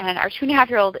 and our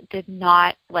 2.5-year-old did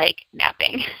not like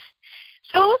napping.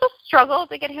 So it was a struggle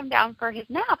to get him down for his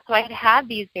nap. So I had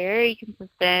these very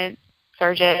consistent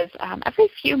surges every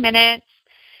few minutes,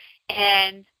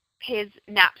 and his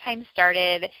nap time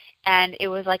started, and it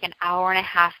was like an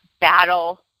hour-and-a-half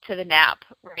battle to the nap,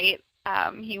 right?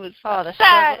 He was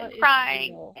sad and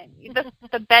crying, and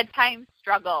the bedtime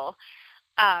struggle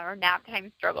or nap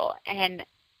time struggle, and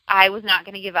I was not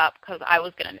going to give up because I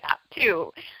was going to nap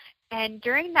too. And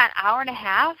during that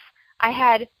hour-and-a-half, I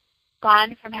had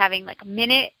gone from having like a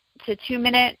minute to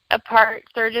 2-minute apart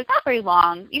surges, not very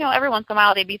long. Every once in a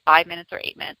while they'd be 5 minutes or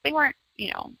 8 minutes. They weren't,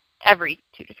 every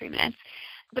 2 to 3 minutes.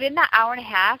 But in that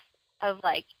hour-and-a-half of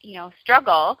like,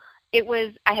 struggle,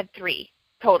 I had 3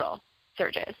 total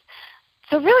surges.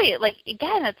 So really, like,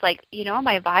 again, it's like,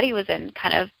 my body was in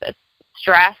kind of a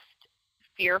stressed,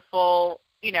 fearful,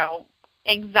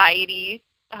 anxiety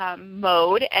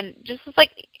mode, and just was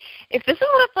like, if this is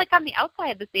what it's like on the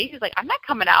outside, the baby's like, I'm not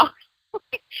coming out.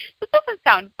 This doesn't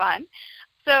sound fun.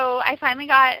 So I finally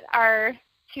got our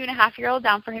 2.5-year-old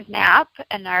down for his nap,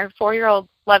 and our 4-year-old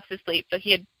loves to sleep, so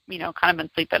he had, kind of been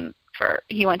sleeping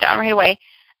he went down right away.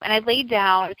 And I laid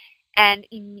down and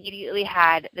immediately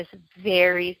had this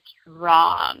very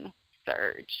strong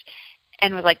surge,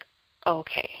 and was like,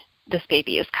 okay, this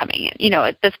baby is coming in.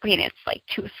 At this point it's like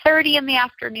 2:30 in the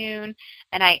afternoon,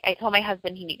 and I told my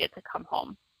husband he needed to come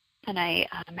home. And I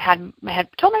had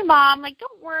told my mom, like,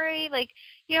 don't worry, like,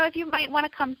 if you might want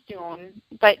to come soon,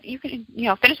 but you can,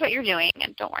 finish what you're doing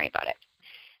and don't worry about it.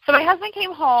 So my husband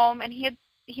came home, and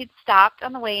he'd stopped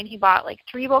on the way, and he bought like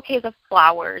 3 bouquets of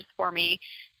flowers for me.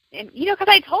 And, because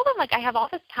I told him, like, I have all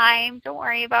this time, don't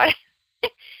worry about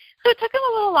it. So it took him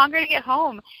a little longer to get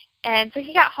home. And so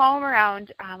he got home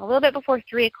around a little bit before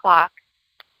 3 o'clock.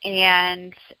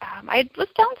 And I was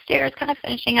downstairs kind of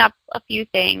finishing up a few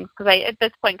things, because I, at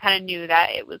this point, kind of knew that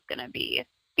it was going to be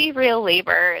real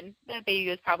labor, and the baby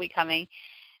was probably coming.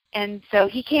 And so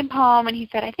he came home, and he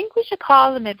said, I think we should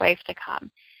call the midwife to come.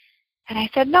 And I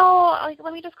said, no, like,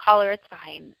 let me just call her. It's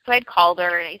fine. So I'd called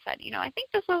her, and I said, I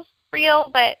think this is real,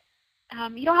 but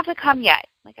you don't have to come yet.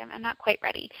 Like, I'm not quite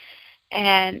ready.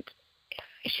 And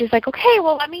she's like, okay,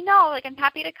 well, let me know. Like, I'm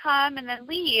happy to come and then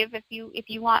leave if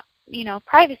you want,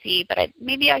 privacy, but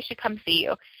maybe I should come see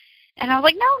you. And I was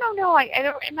like, no,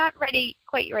 I'm not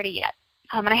quite ready yet.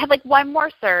 And I had like one more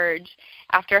surge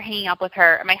after hanging up with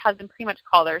her, and my husband pretty much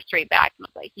called her straight back and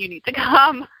was like, you need to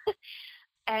come.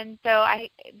 And so I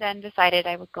then decided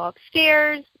I would go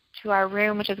upstairs to our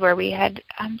room, which is where we had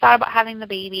thought about having the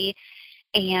baby,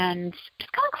 and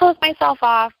just kind of close myself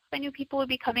off. I knew people would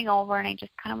be coming over, and I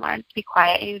just kind of wanted to be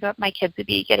quiet. I knew that my kids would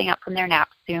be getting up from their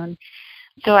naps soon.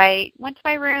 So I went to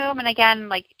my room, and again,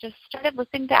 like, just started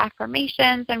listening to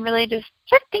affirmations, and really just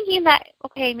started thinking that,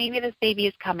 okay, maybe this baby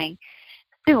is coming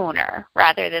sooner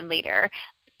rather than later.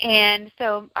 And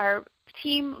so our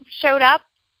team showed up,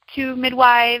 2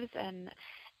 midwives and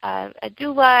a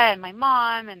doula and my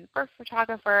mom and birth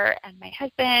photographer and my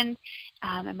husband,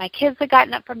 and my kids had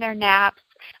gotten up from their naps.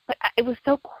 But it was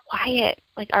so quiet.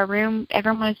 Like our room,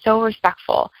 everyone was so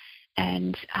respectful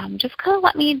and just kind of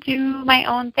let me do my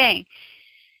own thing.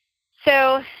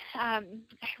 So I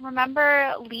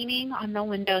remember leaning on the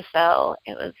windowsill.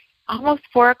 It was almost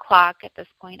 4 o'clock at this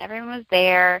point. Everyone was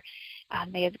there.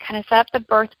 They had kind of set up the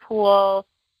birth pool.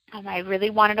 I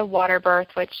really wanted a water birth,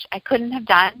 which I couldn't have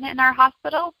done in our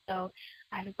hospital. So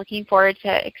I was looking forward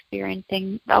to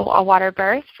experiencing a water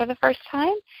birth for the first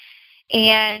time.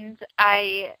 And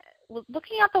I was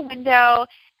looking out the window,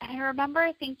 and I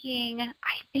remember thinking,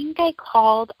 I think I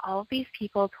called all of these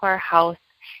people to our house,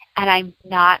 and I'm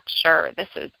not sure this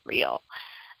is real.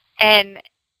 And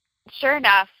sure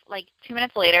enough, like 2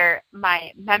 minutes later,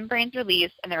 my membranes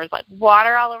released, and there was like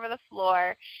water all over the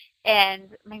floor.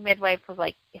 And my midwife was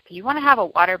like, if you want to have a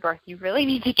water birth, you really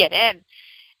need to get in.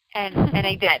 And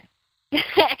I did.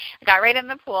 I got right in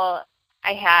the pool.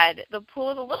 The pool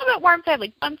was a little bit warm, so I had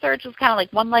like one surge was kind of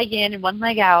like one leg in and one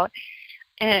leg out.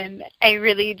 And I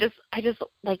just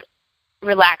like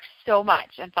relaxed so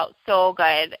much and felt so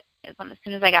good as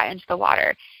soon as I got into the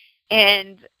water.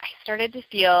 And I started to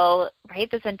feel,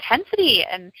 right, this intensity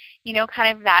and,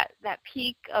 kind of that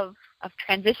peak of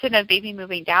transition of baby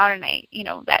moving down. And I,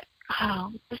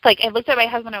 just like I looked at my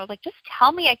husband, I was like, just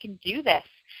tell me I can do this.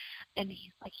 And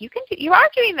he's like, you are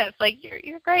doing this. Like,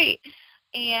 you're great.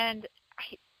 And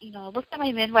I looked at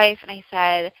my midwife and I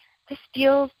said, this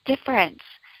feels different.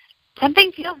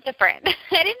 Something feels different.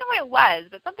 I didn't know what it was,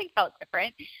 but something felt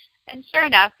different. And sure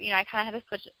enough, I kind of had to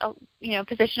switch,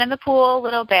 position in the pool a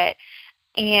little bit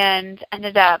and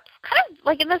ended up kind of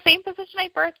like in the same position I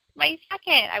birthed my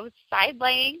second. I was side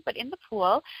laying, but in the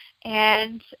pool,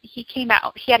 and he came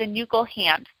out. He had a nuchal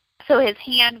hand. So his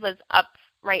hand was up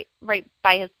right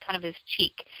by his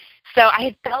cheek. So I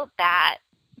had felt that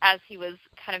as he was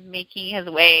kind of making his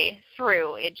way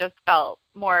through. It just felt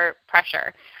more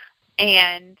pressure.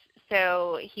 And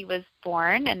so he was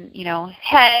born and,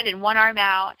 head and one arm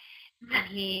out. And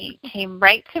he came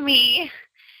right to me,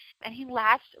 and he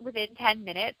latched within 10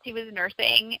 minutes. He was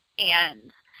nursing,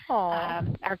 and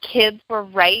our kids were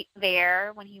right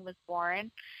there when he was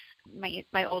born.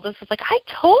 My oldest was like, I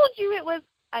told you it was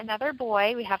another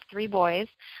boy. We have 3 boys.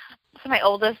 So my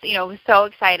oldest, was so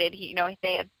excited.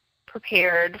 They had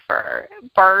prepared for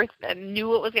birth and knew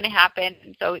what was going to happen.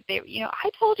 And so they, I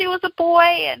told you it was a boy,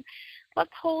 and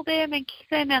let's hold him and kiss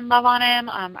him and love on him.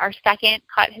 Our second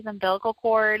cut his umbilical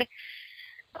cord.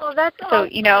 Oh, that's so,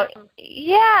 awesome.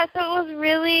 Yeah, so it was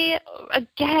really,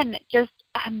 again, just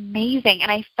amazing. And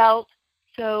I felt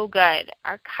so good.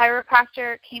 Our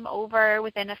chiropractor came over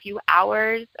within a few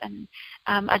hours and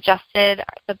adjusted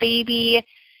the baby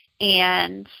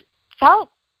and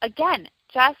felt, again,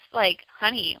 just like,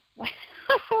 honey,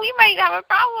 we might have a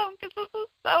problem because this is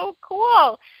so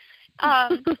cool.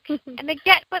 And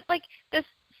again, but like this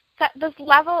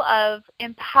level of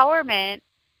empowerment,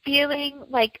 feeling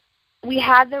like we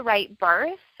had the right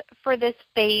birth for this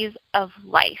phase of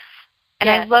life. And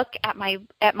yes. I look at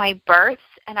my births,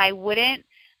 and I wouldn't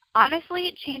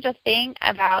honestly change a thing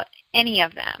about any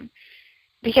of them,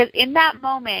 because in that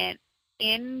moment,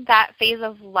 in that phase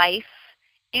of life,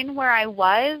 in where I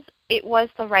was, it was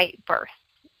the right birth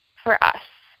for us.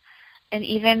 And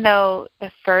even though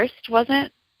the first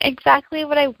wasn't exactly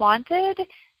what I wanted,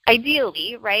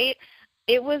 ideally, right,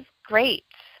 it was great.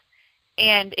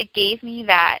 And it gave me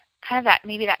that kind of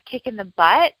maybe that kick in the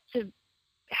butt to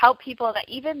help people that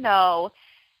even though,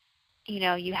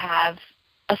 you have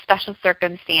a special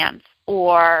circumstance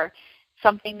or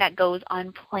something that goes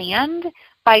unplanned,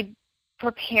 by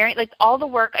preparing, like all the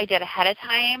work I did ahead of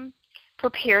time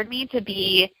prepared me to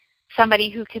be somebody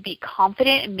who could be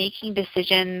confident in making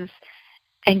decisions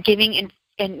and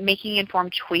and making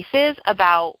informed choices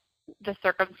about the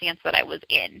circumstance that I was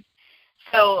in.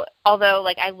 So although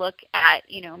like I look at,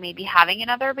 maybe having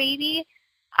another baby,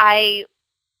 I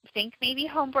think maybe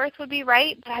home birth would be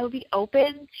right, but I would be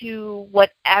open to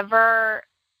whatever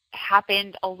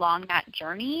happened along that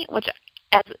journey, which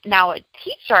as now a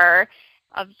teacher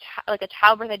of like a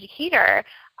childbirth educator,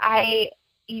 I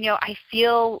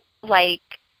feel like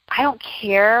I don't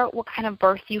care what kind of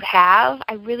birth you have.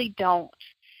 I really don't.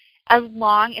 As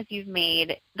long as you've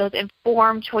made those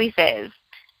informed choices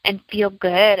and feel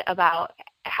good about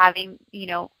having,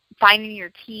 finding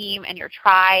your team and your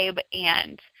tribe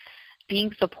and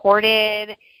being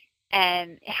supported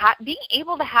and being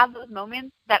able to have those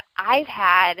moments that I've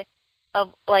had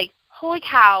of like, holy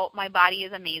cow, my body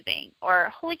is amazing, or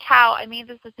holy cow, I made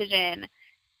this decision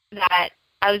that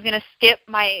I was going to skip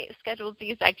my scheduled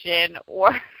C-section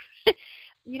or,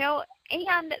 you know,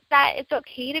 and that it's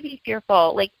okay to be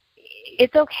fearful. Like,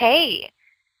 it's okay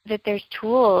that there's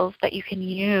tools that you can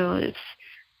use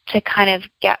to kind of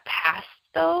get past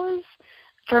those,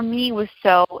 for me, was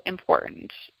so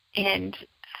important. And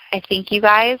I thank you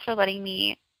guys for letting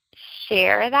me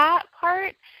share that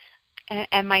part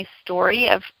and my story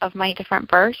of my different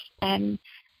births, and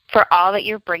for all that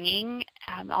you're bringing,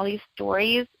 all these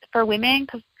stories for women,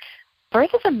 because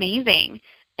birth is amazing.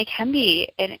 It can be,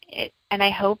 and I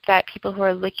hope that people who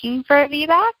are looking for a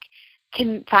VBAC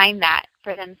can find that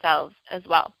for themselves as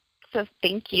well. So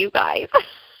thank you, guys.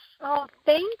 Oh,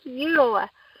 thank you.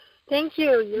 Thank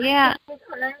you. Your stories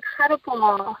are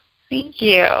incredible. Thank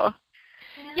you.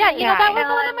 Yeah, you know, that was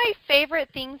one of my favorite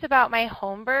things about my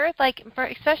home birth, like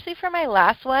especially for my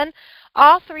last one.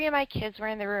 All 3 of my kids were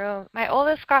in the room. My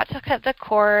oldest got to cut the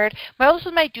cord. My oldest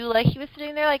was my doula. He was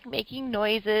sitting there, like, making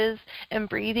noises and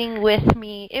breathing with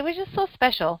me. It was just so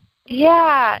special.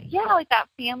 Yeah, like that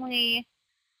family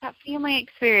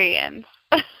experience.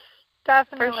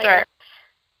 Definitely. For sure.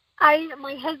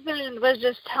 My husband was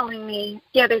just telling me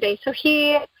the other day, so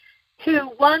he,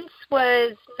 who once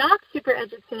was not super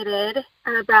educated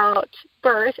about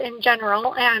birth in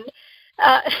general and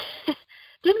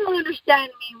didn't really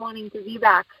understand me wanting to be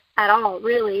back at all,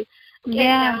 really.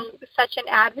 Yeah. And now such an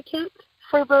advocate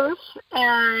for birth.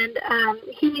 And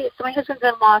so my husband's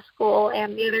in law school,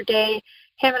 and the other day,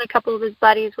 him and a couple of his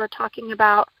buddies were talking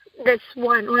about this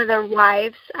one of their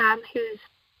wives who's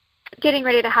getting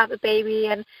ready to have a baby,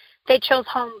 and they chose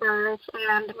home birth.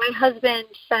 And my husband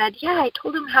said, yeah, I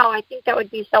told him how I think that would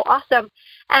be so awesome.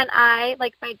 And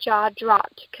my jaw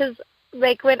dropped, because,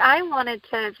 like, when I wanted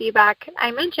to VBAC,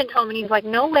 I mentioned home, and he's like,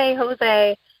 no way,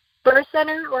 Jose, birth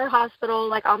center or hospital,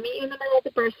 like, I'll meet you in the middle of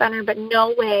the birth center, but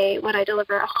no way would I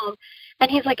deliver at home.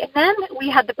 And he's like, and then we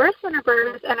had the birth center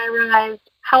birth, and I realized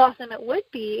how awesome it would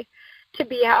be to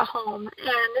be at home.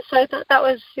 And so I thought that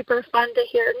was super fun to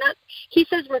hear. He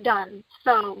says we're done,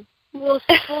 so we'll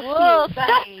see. We'll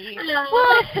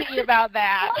see about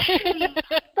that.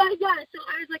 But yeah, so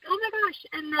I was like, oh my gosh.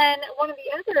 And then one of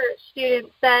the other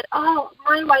students said, oh,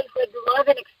 my wife would love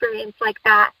an experience like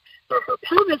that, but her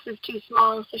pelvis is too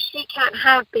small, so she can't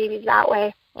have babies that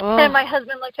way. Oh. And my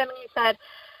husband looked at me and he said,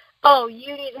 oh,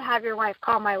 you need to have your wife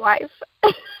call my wife.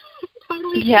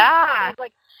 Totally. Yeah. I was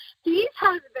like, these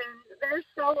husbands, they're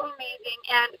so amazing,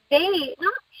 and they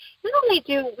not only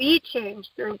do we change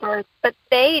through birth, but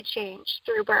they change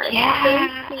through birth.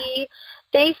 Yeah.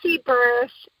 They see birth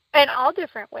in all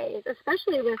different ways,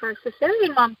 especially with our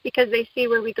cesarean moms, because they see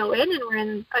where we go in and we're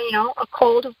in a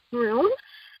cold room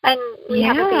and we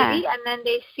have a baby, and then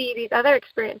they see these other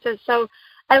experiences. So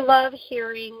I love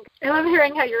hearing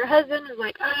how your husband is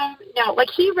like, no,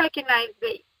 like he recognized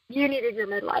that you needed your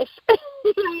midlife.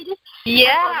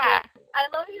 I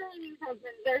love hearing these husbands.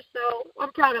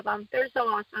 I'm proud of them. They're so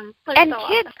awesome. And so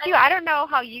kids, awesome. Too. I don't know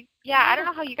how you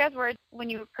guys were when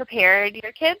you prepared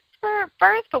your kids for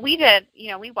birth, but we did.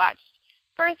 We watched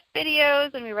birth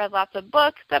videos and we read lots of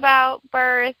books about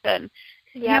birth. And,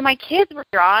 my kids were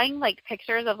drawing, like,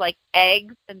 pictures of, like,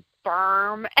 eggs and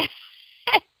sperm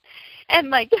and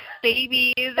like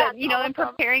babies and, awesome. And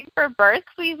preparing for birth.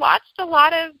 We watched a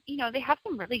lot of, they have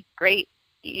some really great,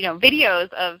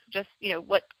 videos of just,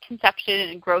 what conception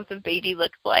and growth of baby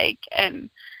looks like. And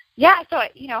so,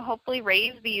 hopefully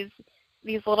raise these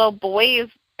little boys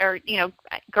or,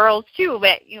 girls too,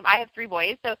 but, I have 3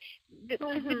 boys. So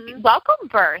welcome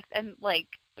birth and, like,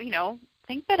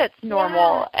 think that it's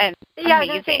normal and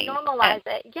amazing. Normalize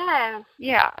it. Yeah.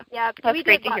 Yeah. That's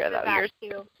great to hear about yours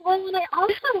too. Well, and I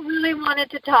also really wanted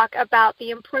to talk about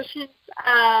the importance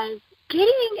of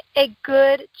getting a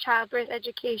good childbirth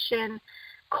education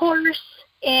course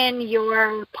in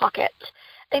your pocket.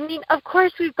 I mean, of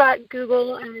course, we've got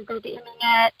Google and we've got the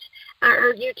internet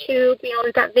or YouTube.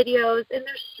 We've got videos, and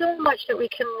there's so much that we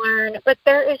can learn. But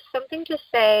there is something to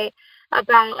say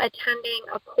about attending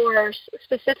a course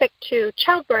specific to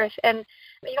childbirth. And,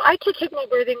 I took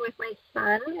hypnobirthing with my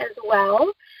son as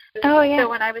well. Oh, yeah. So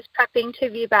when I was prepping to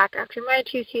VBAC after my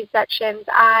 2 C-sections,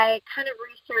 I kind of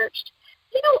researched,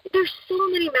 there's so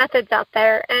many methods out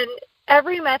there. And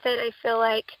every method, I feel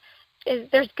like,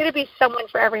 there's going to be someone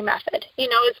for every method.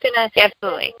 It's going to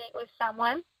resonate with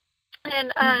someone.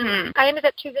 And I ended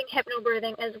up choosing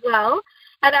hypnobirthing as well.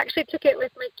 And actually took it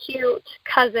with my cute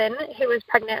cousin who was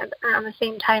pregnant around the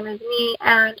same time as me.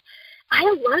 And I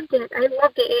loved it.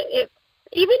 It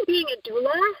even being a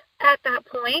doula at that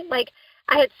point, like,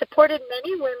 I had supported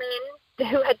many women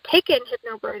who had taken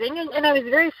hypnobirthing, and I was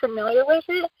very familiar with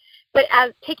it. But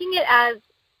as taking it as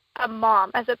a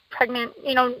mom, as a pregnant,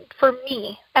 for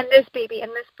me and this baby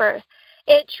and this birth,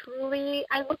 I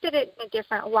looked at it in a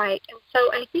different light. And so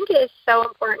I think it is so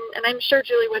important, and I'm sure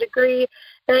Julie would agree,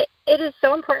 that it is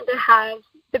so important to have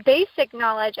the basic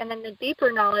knowledge and then the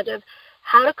deeper knowledge of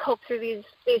how to cope through these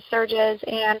surges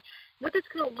and what it's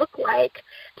going to look like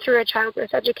through a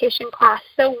childbirth education class.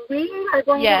 So we are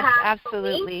going to have... Yes,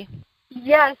 absolutely.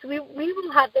 Yes, we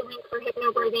will have the link for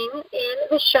Hypnobirthing in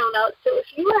the show notes. So if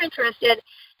you are interested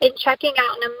in checking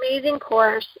out an amazing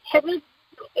course, Hypnobirthing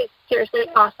is seriously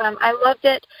awesome. I loved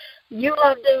it. You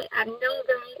loved it. I know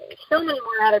there are so many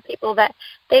more other people that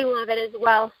they love it as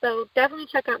well. So definitely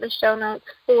check out the show notes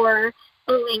for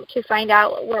a link to find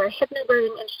out where a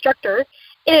Hypnobirthing instructor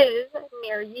is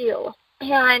near you.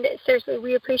 And seriously,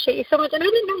 we appreciate you so much. And I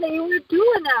didn't know that you were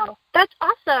doing now. That's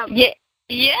awesome.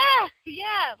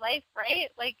 Yeah, life, right?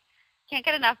 Like, can't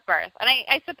get enough birth. And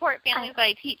I support families that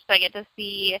I teach, so I get to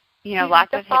see,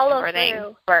 lots of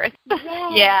hypnobirthing birth.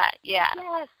 Yes. Yeah.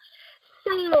 Yes.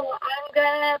 So I'm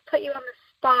going to put you on the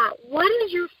spot. What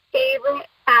is your favorite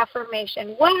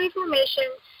affirmation? What affirmation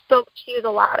spoke to you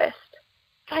the loudest?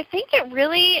 So I think it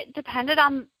really depended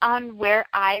on where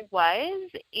I was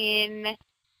in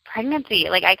pregnancy.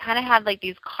 Like, I kind of had like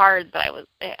these cards that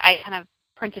I kind of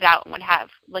printed out and would have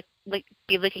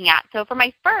be looking at. So for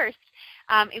my first,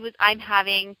 it was, I'm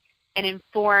having an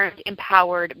informed,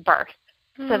 empowered birth.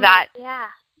 So that,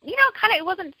 kind of, it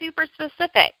wasn't super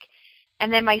specific.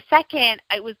 And then my second,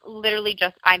 it was literally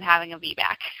just, I'm having a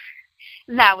VBAC.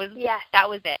 And that was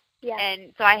it. Yes.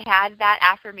 And so I had that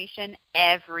affirmation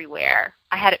everywhere.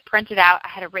 I had it printed out. I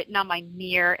had it written on my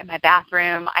mirror in my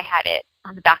bathroom. I had it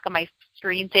on the back of my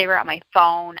screensaver on my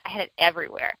phone. I had it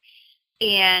everywhere.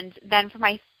 And then for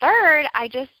my third,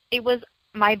 it was,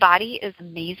 my body is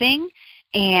amazing,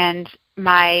 and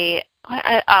more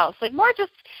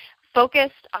just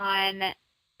focused on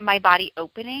my body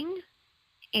opening,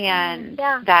 and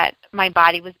that my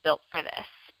body was built for this.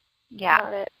 Yeah.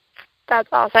 Got it. That's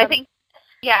awesome. So I think,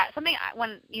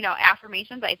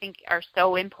 affirmations I think are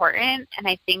so important, and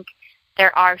I think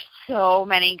there are so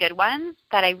many good ones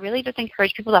that I really just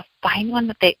encourage people to find one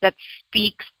that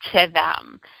speaks to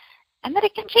them, and that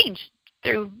it can change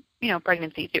through,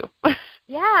 pregnancy too.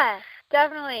 Yeah,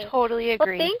 definitely. Totally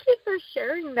agree. Well, thank you for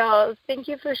sharing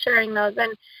those.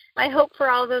 And I hope for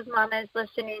all those mamas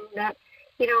listening that,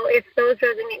 if those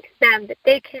resonate to them, that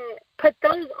they can put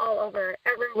those all over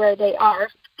everywhere they are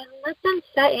and let them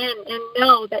set in and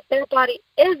know that their body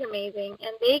is amazing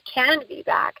and they can be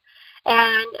back.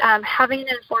 And having an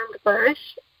informed birth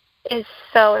is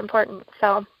so important.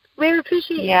 So we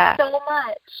appreciate you so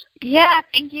much. Yeah,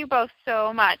 thank you both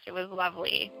so much. It was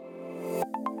lovely.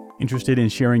 Interested in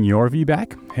sharing your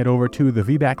VBAC? Head over to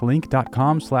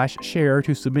thevbaclink.com/share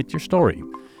to submit your story.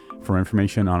 For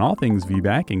information on all things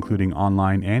VBAC, including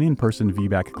online and in-person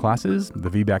VBAC classes, the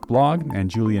VBAC blog, and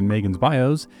Julie and Megan's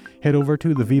bios, head over to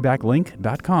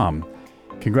thevbaclink.com.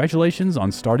 Congratulations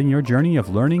on starting your journey of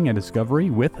learning and discovery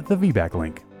with the VBAC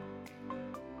Link.